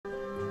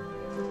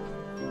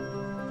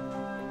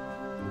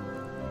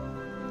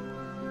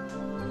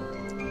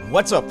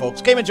What's up,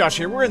 folks? Game and Josh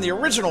here. We're in the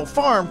original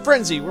Farm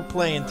Frenzy. We're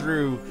playing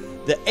through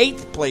the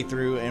 8th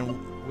playthrough,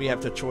 and we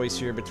have the choice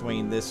here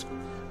between this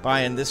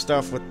buying this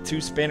stuff with 2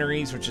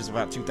 spinneries, which is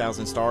about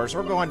 2,000 stars,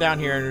 or going down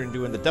here and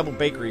doing the double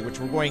bakery,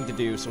 which we're going to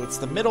do. So it's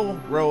the middle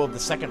row of the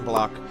second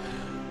block,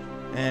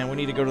 and we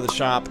need to go to the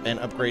shop and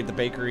upgrade the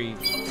bakery.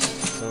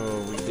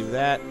 So we do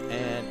that,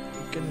 and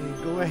you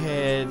can go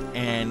ahead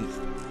and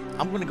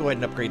I'm going to go ahead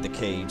and upgrade the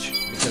cage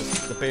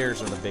because the bears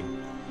are the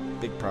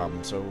big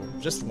problem. So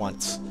just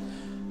once.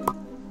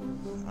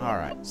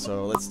 Alright,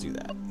 so let's do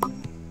that.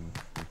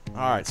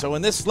 Alright, so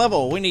in this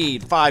level, we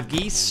need 5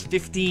 geese,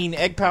 15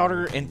 egg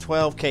powder, and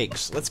 12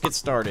 cakes. Let's get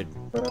started.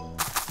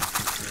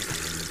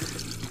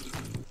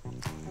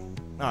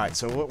 Alright,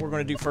 so what we're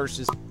going to do first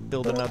is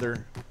build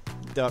another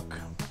duck.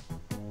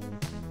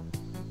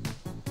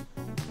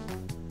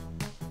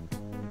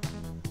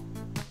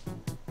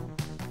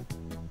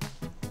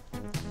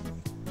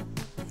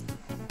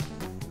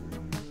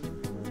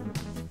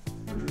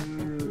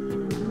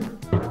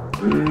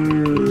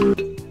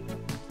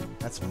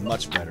 That's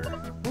much better.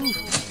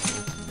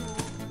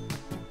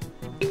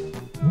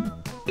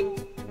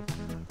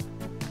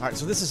 Alright,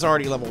 so this is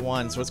already level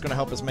 1, so it's going to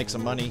help us make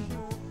some money.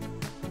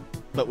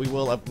 But we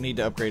will need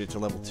to upgrade it to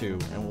level 2,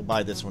 and we'll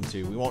buy this one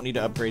too. We won't need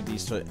to upgrade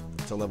these to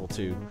level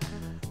 2.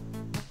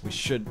 We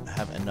should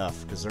have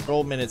enough, because their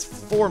gold minutes,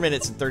 4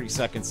 minutes and 30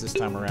 seconds this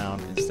time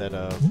around, instead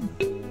of... we'll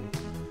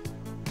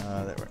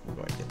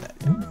go ahead and get that,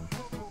 yeah.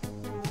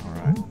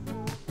 Alright.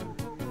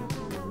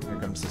 Here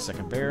comes the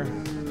second bear.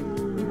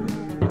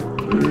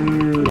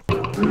 And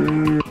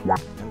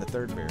the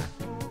third bear.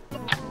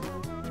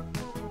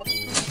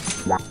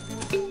 God,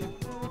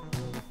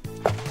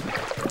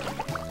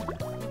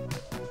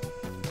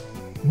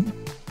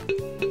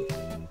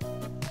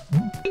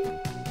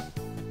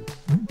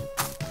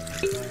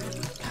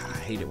 I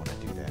hate it when I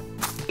do that.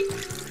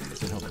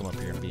 Then he'll come up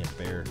here and be in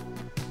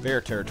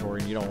bear territory,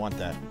 and you don't want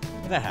that.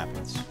 But that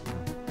happens.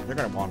 They're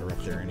gonna wander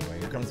up there anyway.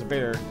 Here comes the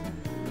bear.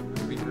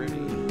 Be ready.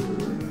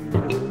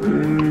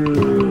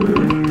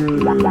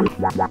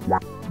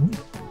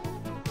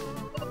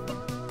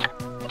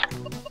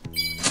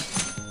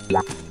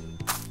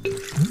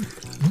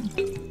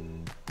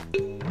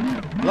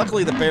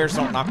 Luckily, the bears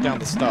don't knock down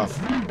the stuff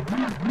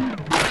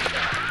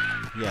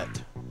yet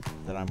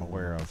that I'm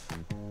aware of.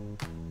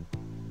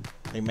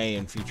 They may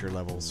in future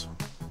levels.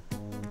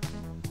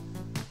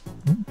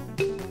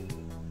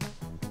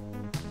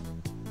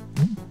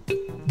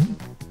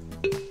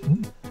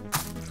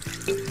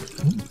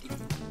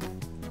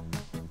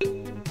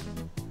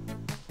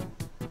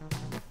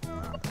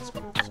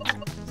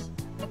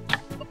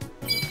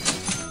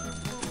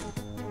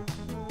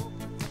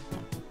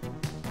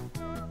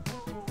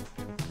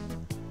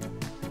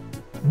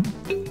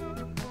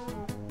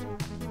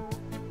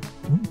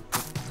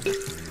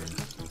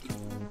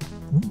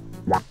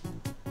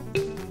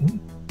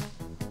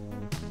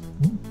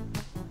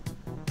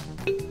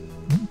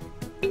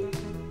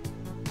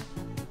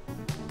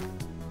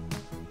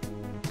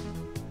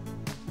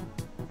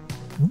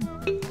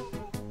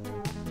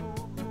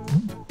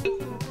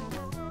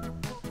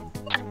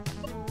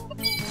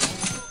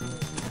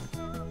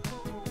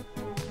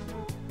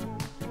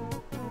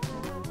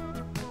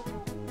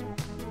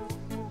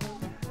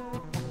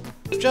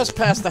 Just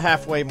past the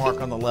halfway mark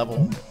on the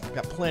level.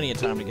 Got plenty of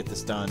time to get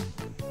this done.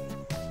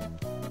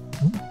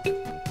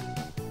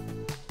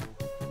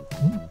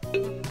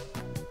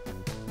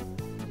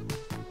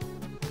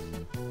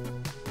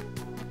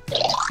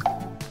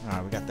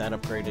 Alright, we got that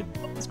upgraded.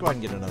 Let's go ahead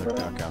and get another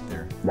duck out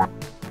there.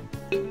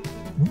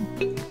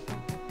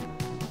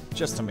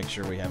 Just to make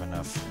sure we have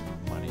enough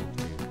money to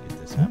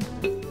get this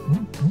happening.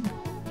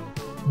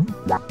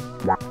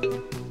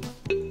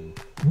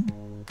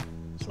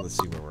 So let's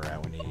see where we're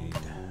at. We need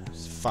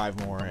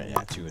 5 more.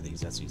 Yeah, 2 of these.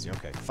 That's easy.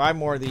 Okay, 5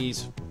 more of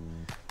these.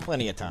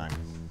 Plenty of time.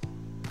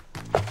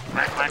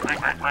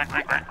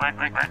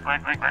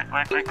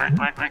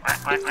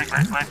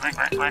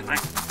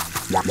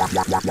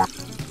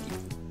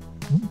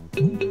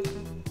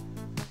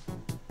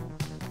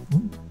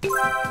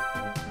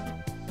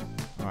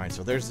 Alright,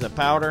 so there's the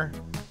powder.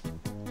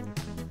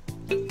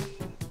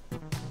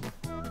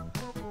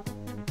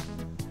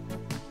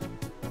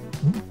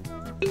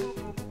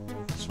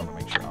 Just want to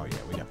make sure. Oh,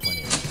 yeah, we got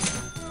plenty of it.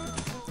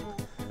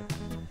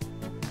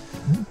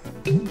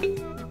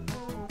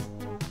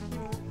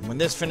 When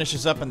this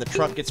finishes up and the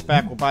truck gets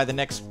back, we'll buy the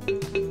next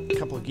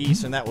couple of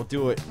geese, and that will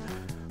do it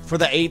for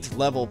the 8th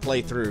level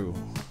playthrough.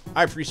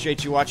 I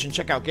appreciate you watching.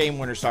 Check out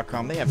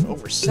GameWinners.com. They have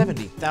over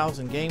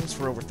 70,000 games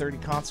for over 30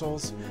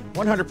 consoles.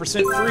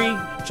 100% free.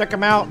 Check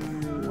them out.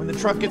 When the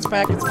truck gets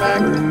back, it's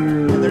back.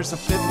 And there's the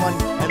 5th one.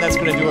 And that's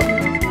going to do it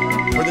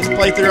for this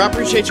playthrough. I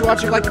appreciate you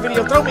watching. Like the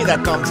video. Throw me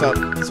that thumbs up.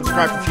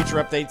 Subscribe for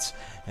future updates.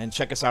 And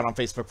check us out on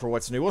Facebook for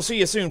what's new. We'll see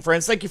you soon,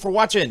 friends. Thank you for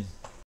watching.